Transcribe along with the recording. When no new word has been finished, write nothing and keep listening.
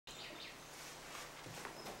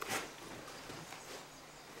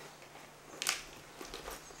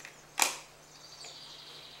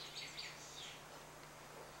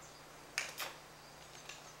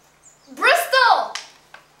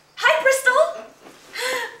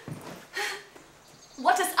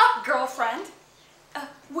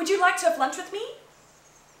like to have lunch with me?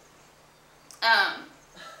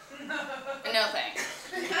 No thanks.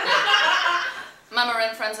 My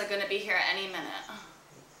Marin friends are gonna be here any minute.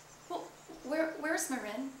 Well, where's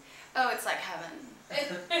Marin? Oh, it's like heaven.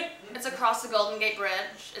 It's across the Golden Gate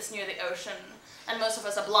Bridge, it's near the ocean, and most of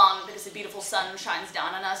us are blonde because the beautiful sun shines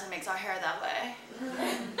down on us and makes our hair that way.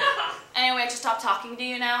 Anyway, to stop talking to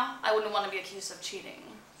you now, I wouldn't want to be accused of cheating.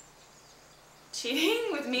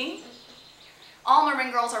 Cheating with me? All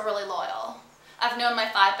Marin girls are really loyal. I've known my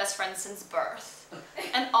 5 best friends since birth,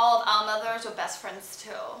 and all of our mothers were best friends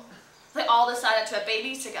too. They all decided to have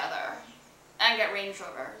babies together and get Range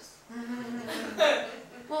Rovers.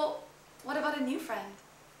 Well, what about a new friend?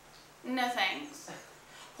 No thanks.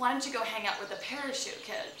 Why don't you go hang out with the parachute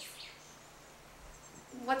kids?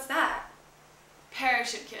 What's that?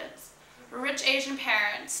 Parachute kids. Rich Asian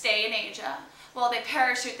parents stay in Asia while they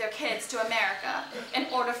parachute their kids to America in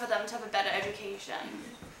order for them to have a better education.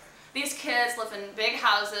 These kids live in big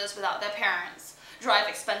houses without their parents, drive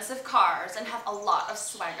expensive cars, and have a lot of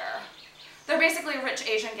swagger. They're basically rich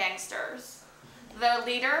Asian gangsters. Their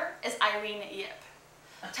leader is Irene Yip.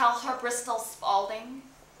 Tell her Bristol Spalding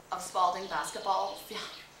of Spalding Basketballs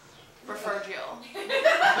referred you.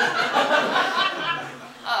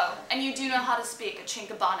 Oh, and you do know how to speak a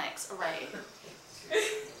Chinkabonics, right?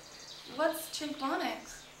 What's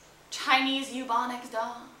Chinkabonics? Chinese Eubonics,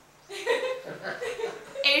 duh.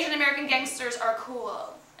 Asian American gangsters are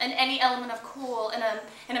cool, and any element of cool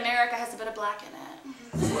in America has a bit of black in it.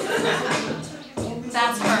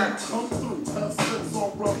 That's her.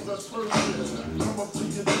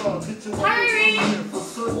 Hi, Irene.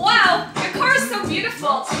 Wow, your car is so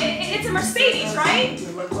beautiful. It's a Mercedes, right?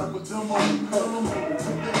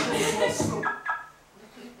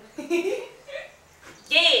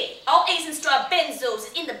 Yeah, all Asians drive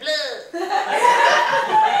benzos in the blood.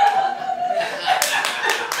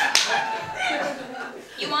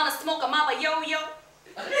 You wanna smoke a mama yo-yo?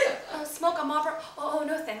 Smoke a Marlboro? Oh,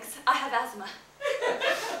 no thanks. I have asthma.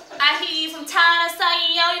 I hear you from China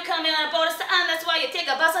saying, yo, you come in on a boat or something, that's why you take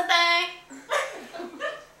a bus and thing.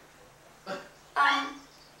 I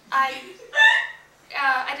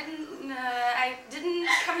didn't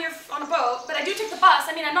come here on a boat, but I do take the bus.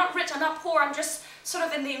 I mean, I'm not rich, I'm not poor, I'm just sort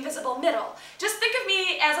of in the invisible middle. Just think of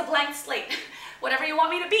me as a blank slate. Whatever you want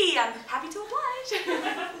me to be, I'm happy to oblige.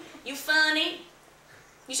 You funny.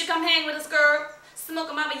 You should come hang with us, girl. Smoke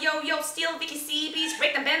a mama yo-yo, steal Vicky CBs,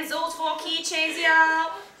 break the benzos for keychains,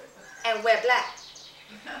 y'all. And wear black.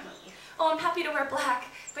 Oh, I'm happy to wear black,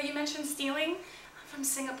 but you mentioned stealing. I'm from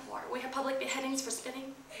Singapore. We have public beheadings for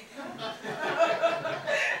spitting.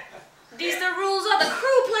 These the rules of the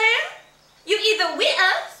crew, player. You either with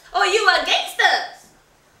us or you are gangsters.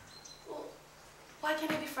 Well, why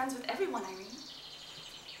can't I be friends with everyone, Irene?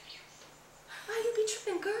 Why you be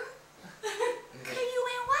tripping, girl? Cause you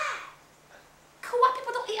ain't white. Cause white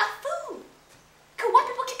people don't eat our food. Cause white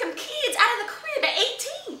people kick them kids out of the crib at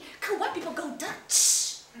 18. Cause white people go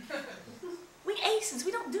Dutch. We Asians,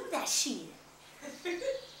 we don't do that shit.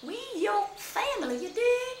 We your family, you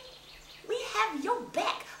dig? We have your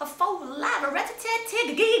back, a full live, a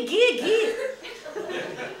rat-a-tat-tat, gig.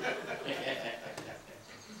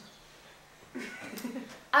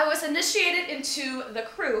 I was initiated into the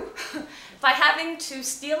crew by having to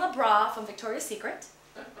steal a bra from Victoria's Secret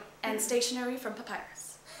and stationery from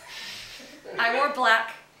Papyrus. I wore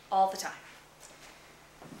black all the time.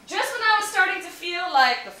 Just when I was starting to feel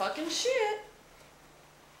like the fucking shit.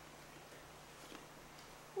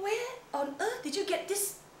 Where on earth did you get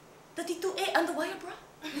this 32A underwire bra?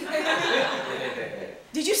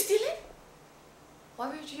 Did you steal it? Why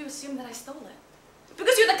would you assume that I stole it?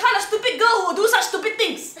 Because you're the kind of stupid girl who will do such stupid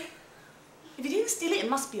things. If you didn't steal it, it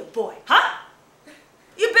must be a boy, huh?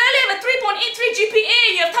 You barely have a 3.83 GPA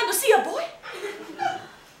and you have time to see a boy?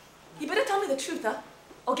 You better tell me the truth, huh?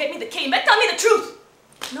 Or get me the cane. Better tell me the truth.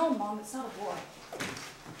 No, Mom, it's not a boy. And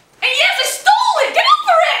yes, I stole it! Get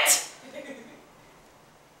over it!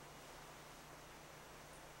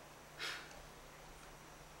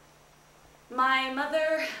 My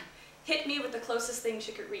mother hit me with the closest thing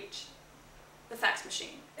she could reach. The fax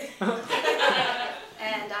machine. And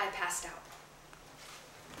I passed out.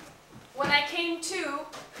 When I came to,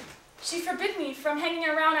 she forbid me from hanging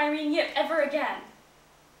around Irene Yip ever again.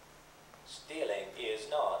 Stealing is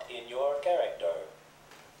not in your character.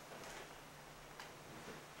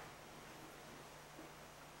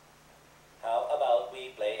 How about we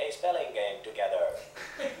play a spelling game together?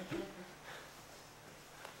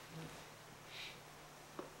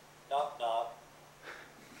 Knock, knock.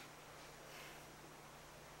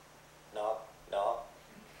 Knock, knock.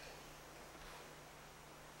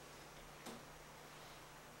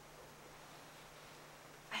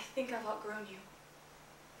 think I've outgrown you.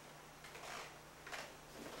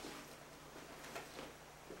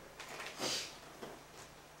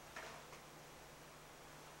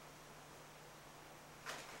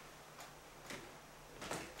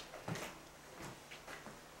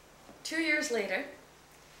 Two years later,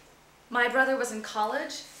 my brother was in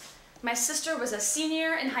college, my sister was a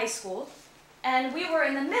senior in high school, and we were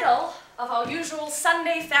in the middle of our usual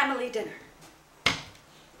Sunday family dinner.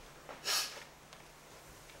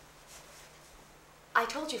 I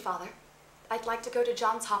told you, Father, I'd like to go to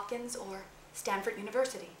Johns Hopkins or Stanford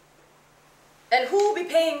University. And who'll be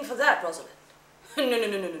paying for that, Rosalind? No.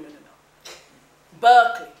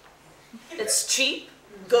 Berkeley. It's cheap,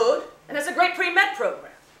 good, and has a great pre-med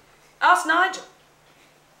program. Ask Nigel.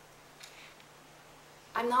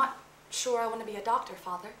 I'm not sure I want to be a doctor,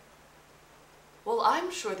 Father. Well, I'm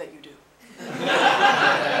sure that you do.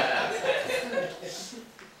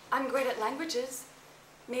 I'm great at languages.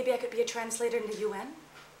 Maybe I could be a translator in the UN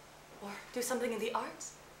or do something in the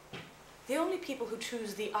arts. The only people who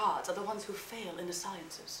choose the arts are the ones who fail in the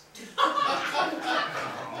sciences.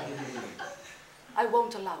 I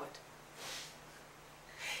won't allow it.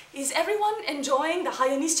 Is everyone enjoying the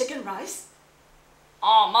Hainanese chicken rice?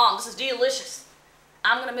 Oh, Mom, this is delicious.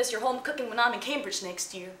 I'm gonna miss your home cooking when I'm in Cambridge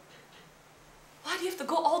next year. Why do you have to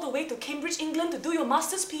go all the way to Cambridge, England to do your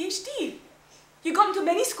master's PhD? You got into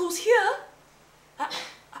many schools here.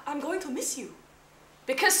 I'm going to miss you.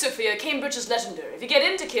 Because, Sophia, Cambridge is legendary. If you get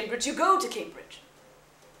into Cambridge, you go to Cambridge.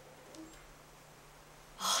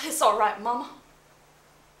 Oh, it's all right, Mama.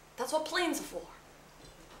 That's what planes are for.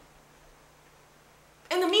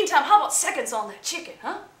 In the meantime, how about seconds on that chicken,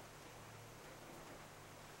 huh?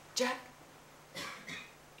 Jack,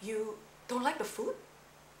 you don't like the food?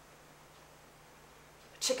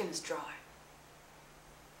 The chicken is dry.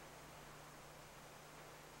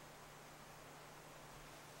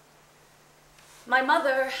 My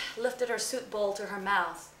mother lifted her soup bowl to her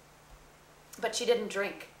mouth, but she didn't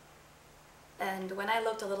drink. And when I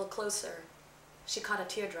looked a little closer, she caught a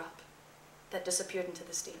teardrop that disappeared into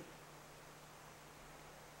the steam.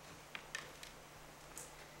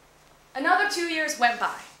 Another 2 years went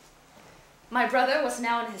by. My brother was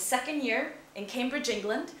now in his second year in Cambridge,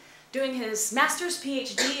 England, doing his master's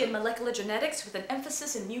PhD in molecular genetics with an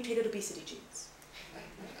emphasis in mutated obesity genes.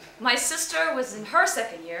 My sister was in her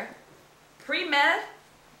second year, pre-med,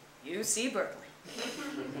 UC Berkeley.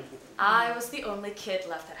 I was the only kid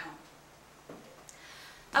left at home.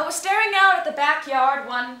 I was staring out at the backyard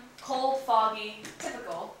one cold, foggy,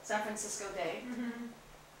 typical San Francisco day.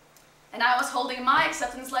 And I was holding my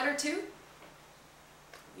acceptance letter to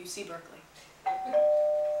UC Berkeley.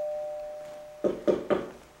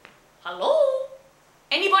 Hello?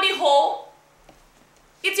 Anybody home?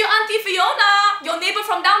 It's your Auntie Fiona, your neighbor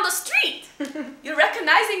from down the street. You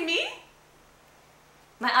recognizing me?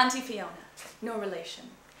 My Auntie Fiona, no relation.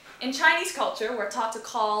 In Chinese culture, we're taught to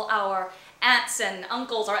call our aunts and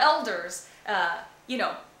uncles our elders, you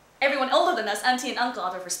know, everyone older than us, auntie and uncle,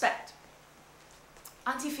 out of respect.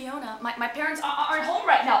 Auntie Fiona, my parents aren't home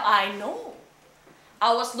right now. I know.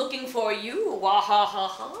 I was looking for you.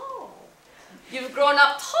 Wahahaha. You've grown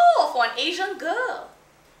up tall for an Asian girl.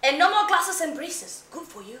 And no more glasses and braces. Good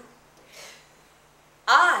for you.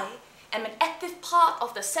 I am an active part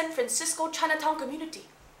of the San Francisco Chinatown community.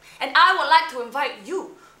 And I would like to invite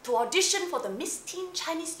you to audition for the Miss Teen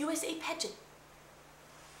Chinese USA pageant.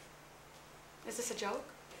 Is this a joke?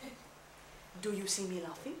 Do you see me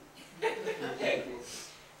laughing?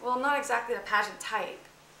 Well, I'm not exactly the pageant type.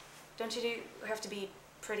 Don't you have to be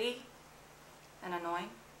pretty and annoying?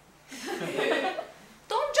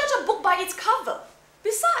 Don't judge a book by its cover.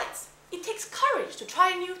 Besides, it takes courage to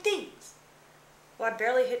try new things. Well, I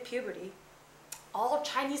barely hit puberty. All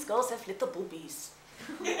Chinese girls have little boobies.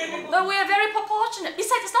 But we are very proportionate.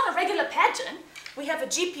 Besides, it's not a regular pageant. We have a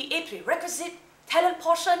GPA prerequisite, talent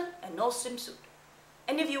portion, and no swimsuit.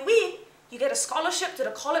 And if you win, you get a scholarship to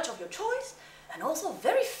the college of your choice, and also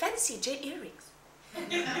very fancy jade earrings.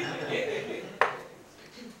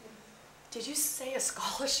 Did you say a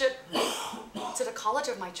scholarship to the college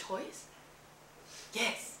of my choice?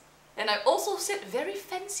 Yes. And I also said very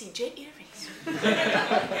fancy jade earrings.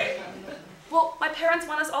 Well, my parents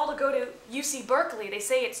want us all to go to UC Berkeley. They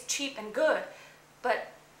say it's cheap and good.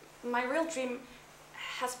 But my real dream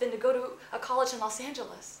has been to go to a college in Los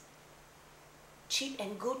Angeles. Cheap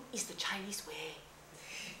and good is the Chinese way.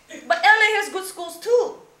 But LA has good schools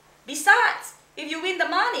too. Besides, if you win the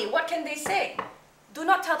money, what can they say? Do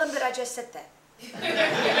not tell them that I just said that.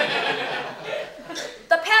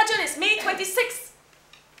 The pageant is May 26th.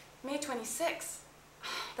 May 26th?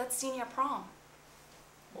 That's senior prom.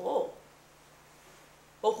 Oh.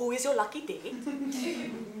 Well, who is your lucky date?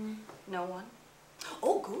 No one.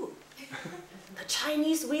 Oh, good. The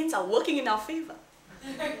Chinese winds are working in our favor.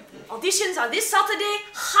 Auditions are this Saturday,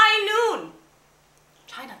 high noon.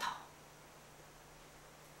 Chinatown.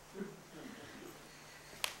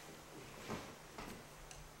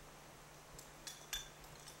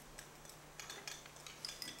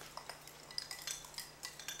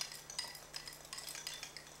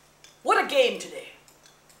 What a game today.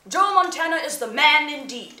 Joe Montana is the man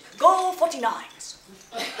indeed. Go 49s.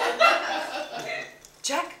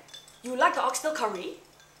 Jack, you like the oxtail curry?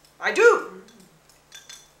 I do.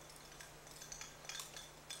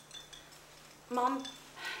 Mom,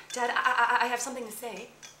 Dad, I have something to say.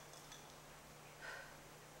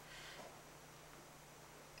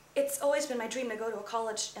 It's always been my dream to go to a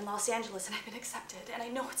college in Los Angeles, and I've been accepted. And I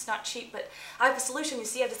know it's not cheap, but I have a solution. You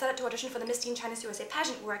see, I've decided to audition for the Miss Teen China's USA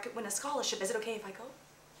pageant where I could win a scholarship. Is it okay if I go?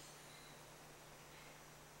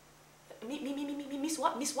 Miss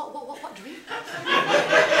what? Miss what dream?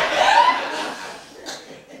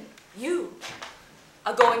 You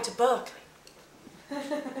are going to Berkeley.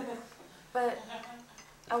 But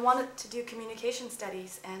I wanted to do communication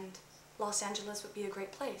studies, and Los Angeles would be a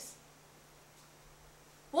great place.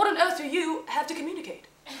 What on earth do you have to communicate?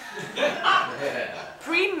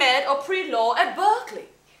 Pre-med or pre-law at Berkeley?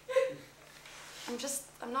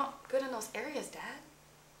 I'm not good in those areas, Dad.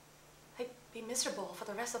 I'd be miserable for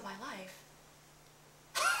the rest of my life.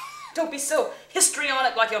 Don't be so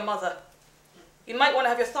histrionic like your mother. You might want to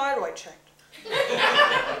have your thyroid checked.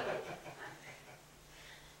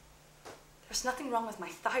 There's nothing wrong with my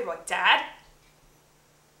thyroid, Dad.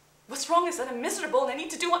 What's wrong is that I'm miserable and I need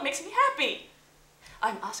to do what makes me happy.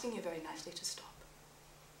 I'm asking you very nicely to stop.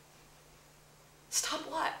 Stop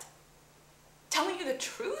what? Telling you the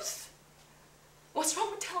truth? What's wrong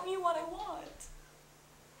with telling you what I want?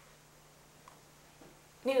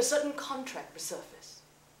 I need a certain contract resurface.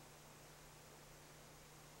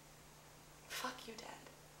 Fuck you, Dad.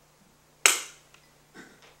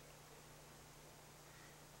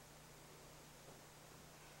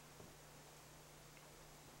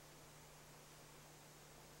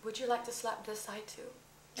 Would you like to slap this side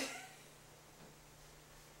too?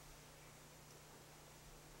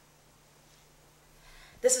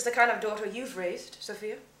 This is the kind of daughter you've raised,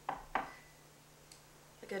 Sophia.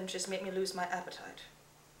 Again, just made me lose my appetite.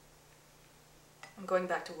 I'm going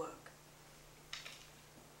back to work.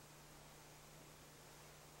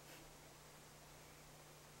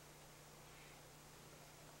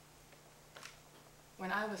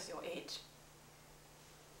 When I was your age,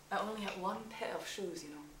 I only had one pair of shoes, you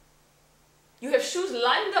know. You have shoes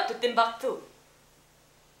lined up to Timbuktu.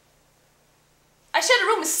 I shared a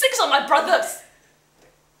room with 6 of my brothers.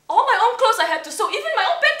 All my own clothes I had to sew, even my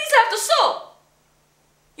own panties I have to sew.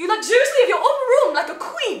 You luxuriously have your own room like a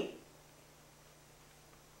queen.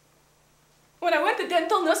 When I went to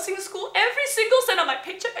dental nursing school, every single cent of my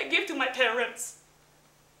paycheck I gave to my parents.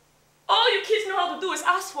 All you kids know how to do is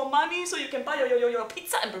ask for money so you can buy your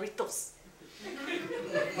pizza and burritos.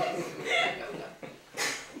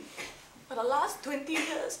 For the last 20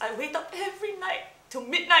 years, I wait up every night till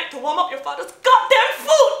midnight to warm up your father's goddamn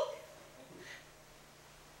food!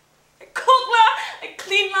 I cook la, I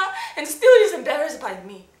clean la, and still he's embarrassed by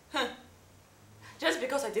me. Huh. Just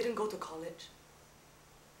because I didn't go to college.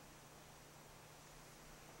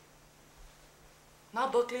 Now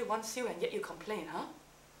Berkeley wants you and yet you complain, huh?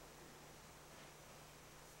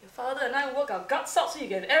 Your father and I work our guts out so you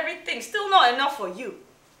get everything, still not enough for you.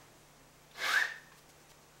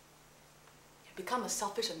 You become a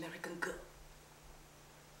selfish American girl.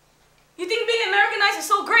 You think being Americanized is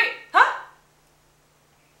so great, huh?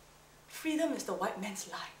 Freedom is the white man's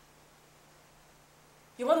lie.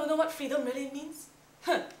 You want to know what freedom really means?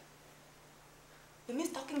 Huh. It means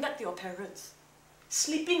talking back to your parents,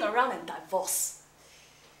 sleeping around and divorce.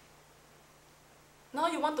 Now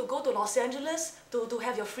you want to go to Los Angeles to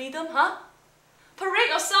have your freedom, huh? Parade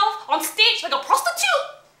yourself on stage like a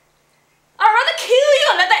prostitute? I'd rather kill you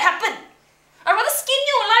and let that happen. I'd rather skin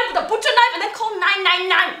you alive with a butcher knife and then call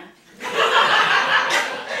 999.